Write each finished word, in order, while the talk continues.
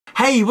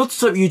Hey,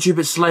 what's up YouTube,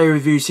 it's Slayer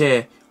Reviews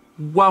here.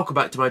 Welcome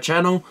back to my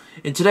channel.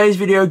 In today's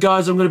video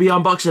guys, I'm going to be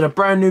unboxing a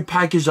brand new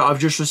package that I've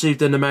just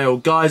received in the mail.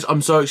 Guys,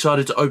 I'm so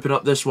excited to open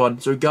up this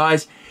one. So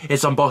guys,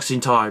 it's unboxing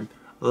time.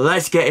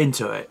 Let's get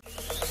into it.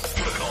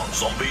 Click on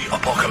Zombie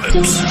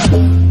Apocalypse.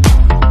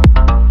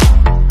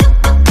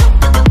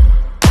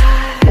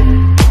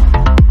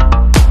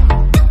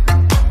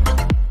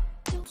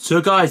 So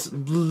guys,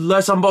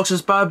 let's unbox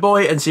this bad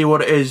boy and see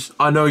what it is.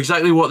 I know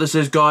exactly what this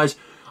is guys.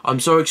 I'm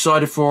so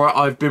excited for it.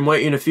 I've been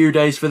waiting a few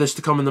days for this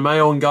to come in the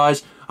mail, and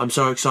guys, I'm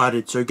so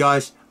excited. So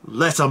guys,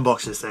 let's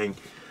unbox this thing.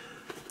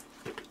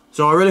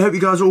 So I really hope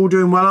you guys are all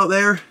doing well out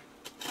there.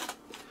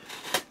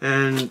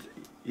 And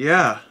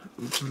yeah,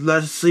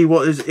 let's see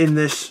what is in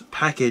this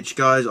package,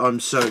 guys. I'm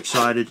so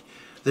excited.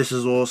 This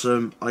is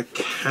awesome. I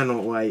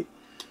cannot wait.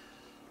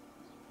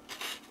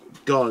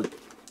 God,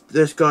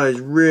 this guys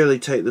really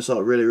take this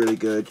up really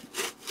good.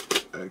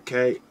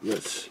 Okay,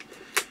 let's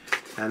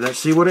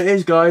see what it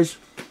is, guys.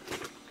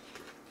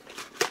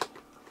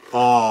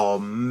 Oh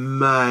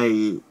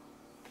mate,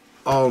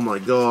 oh my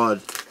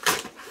god,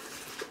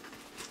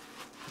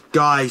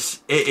 guys,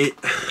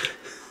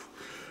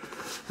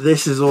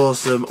 this is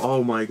awesome.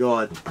 Oh my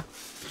god,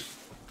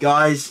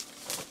 guys,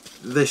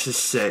 this is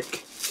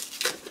sick.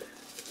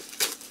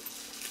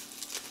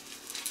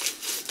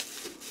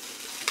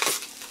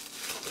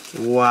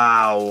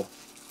 Wow,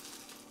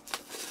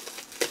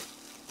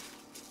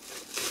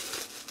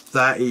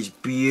 that is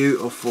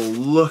beautiful.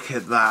 Look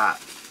at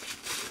that,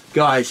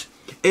 guys.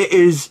 It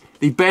is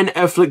the Ben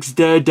Affleck's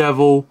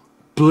Daredevil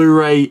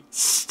Blu-ray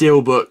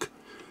Steelbook.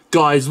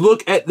 Guys,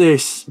 look at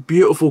this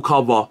beautiful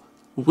cover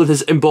with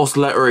this embossed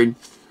lettering.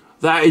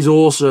 That is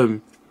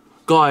awesome.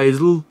 Guys,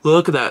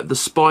 look at that. The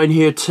spine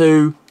here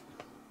too.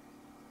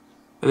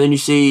 And then you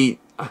see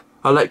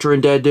Elektra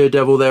and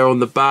Daredevil there on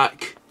the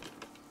back.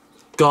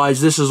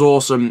 Guys, this is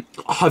awesome.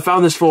 I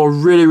found this for a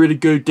really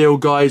good deal,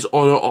 guys,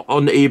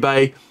 on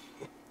eBay.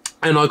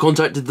 And I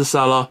contacted the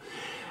seller.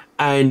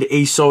 And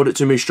he sold it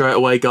to me straight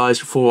away, guys,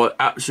 for an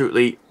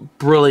absolutely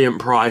brilliant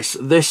price.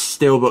 This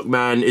Steelbook,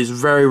 man, is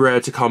very rare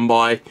to come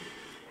by.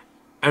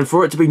 And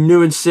for it to be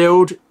new and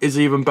sealed is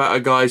even better,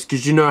 guys,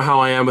 because you know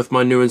how I am with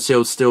my new and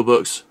sealed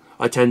Steelbooks.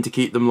 I tend to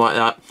keep them like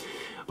that.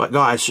 But,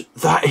 guys,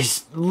 that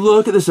is...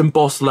 Look at this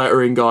embossed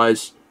lettering,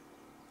 guys.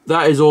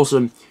 That is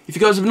awesome. If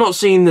you guys have not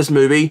seen this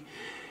movie,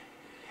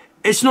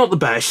 it's not the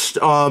best.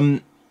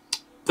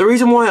 The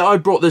reason why I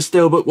brought this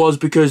Steelbook was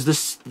because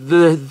this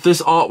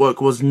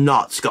artwork was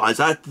nuts,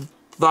 guys.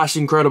 That's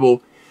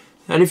incredible.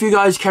 And if you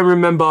guys can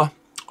remember,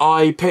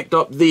 I picked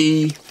up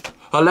the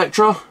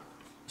Elektra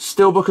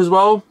Steelbook as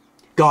well.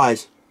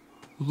 Guys,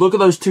 look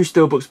at those two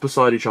Steelbooks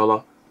beside each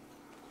other.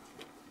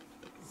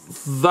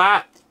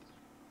 That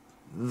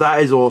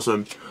is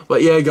awesome.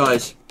 But yeah,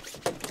 guys,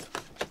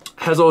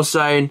 as I was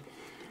saying,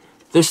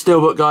 this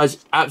Steelbook, guys,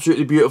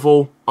 absolutely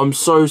beautiful. I'm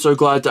so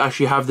glad to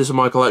actually have this in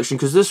my collection,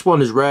 because this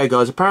one is rare,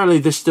 guys. Apparently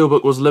this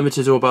Steelbook was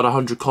limited to about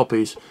 100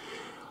 copies.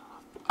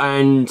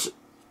 And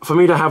for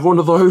me to have one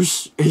of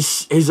those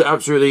is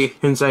absolutely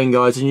insane,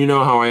 guys. And you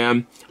know how I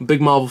am. I'm a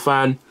big Marvel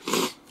fan.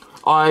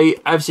 I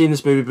have seen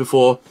this movie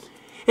before.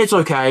 It's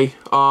okay.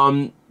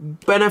 Ben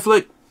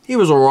Affleck, he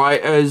was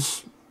alright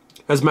as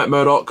Matt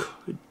Murdock.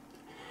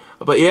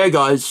 But yeah,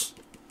 guys,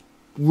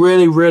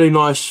 really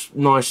nice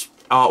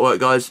artwork,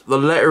 guys. The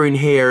lettering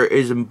here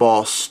is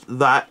embossed.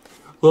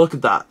 Look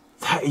at that.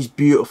 That is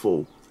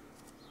beautiful.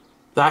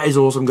 That is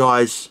awesome,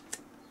 guys.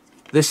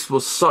 This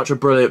was such a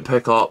brilliant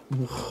pickup.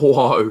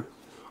 Whoa.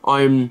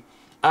 I'm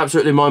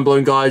absolutely mind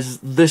blown, guys.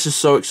 This is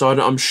so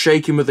exciting. I'm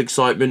shaking with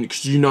excitement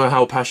because you know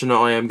how passionate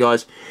I am,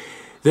 guys.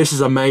 This is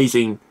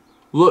amazing.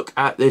 Look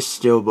at this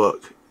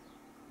Steelbook.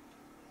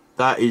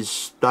 That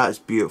is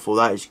beautiful.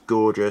 That is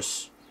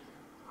gorgeous.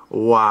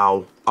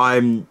 Wow.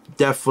 I'm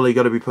definitely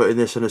going to be putting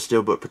this in a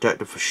Steelbook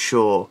protector for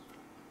sure.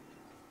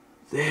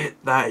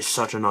 That is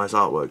such a nice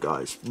artwork,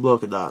 guys.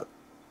 Look at that.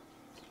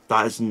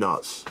 That is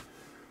nuts.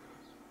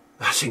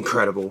 That's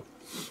incredible.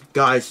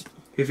 Guys,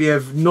 if you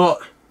have not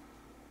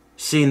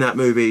seen that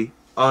movie,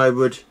 I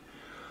would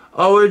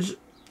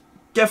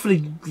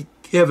definitely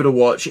give it a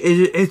watch.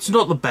 It's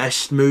not the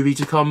best movie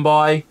to come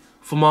by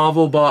for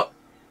Marvel, but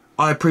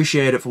I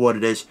appreciate it for what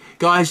it is.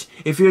 Guys,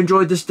 if you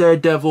enjoyed this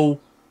Daredevil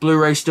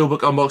Blu-ray Steelbook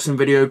unboxing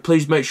video,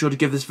 please make sure to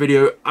give this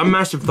video a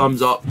massive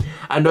thumbs up,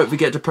 and don't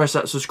forget to press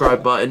that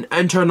subscribe button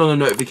and turn on the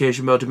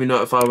notification bell to be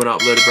notified when I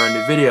upload a brand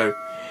new video.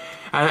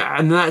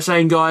 And that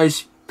saying,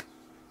 guys,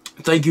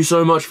 thank you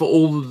so much for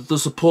all the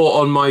support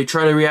on my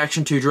trailer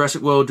reaction to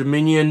Jurassic World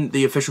Dominion,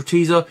 the official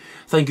teaser.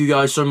 Thank you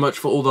guys so much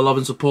for all the love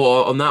and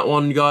support on that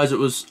one, guys. It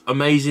was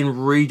amazing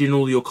reading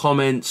all your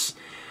comments,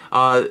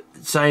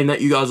 saying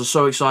that you guys are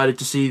so excited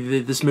to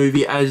see this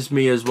movie, as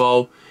me as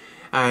well.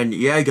 And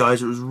yeah,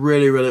 guys, it was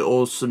really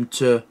awesome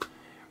to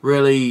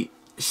really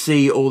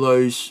see all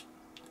those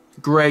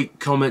great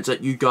comments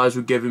that you guys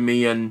were giving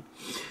me and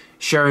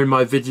sharing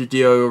my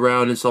video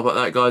around and stuff like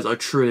that, guys. I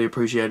truly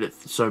appreciate it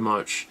so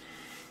much.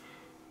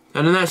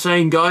 And in that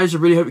saying, guys, I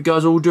really hope you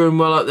guys are all doing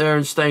well out there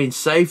and staying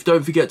safe.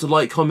 Don't forget to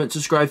like, comment,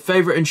 subscribe,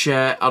 favourite and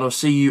share. And I'll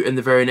see you in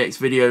the very next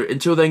video.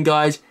 Until then,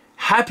 guys,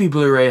 happy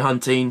Blu-ray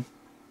hunting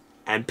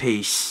and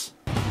peace.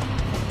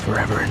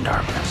 Forever in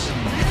darkness.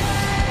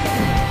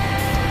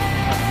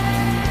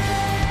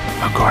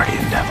 A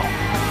guardian devil.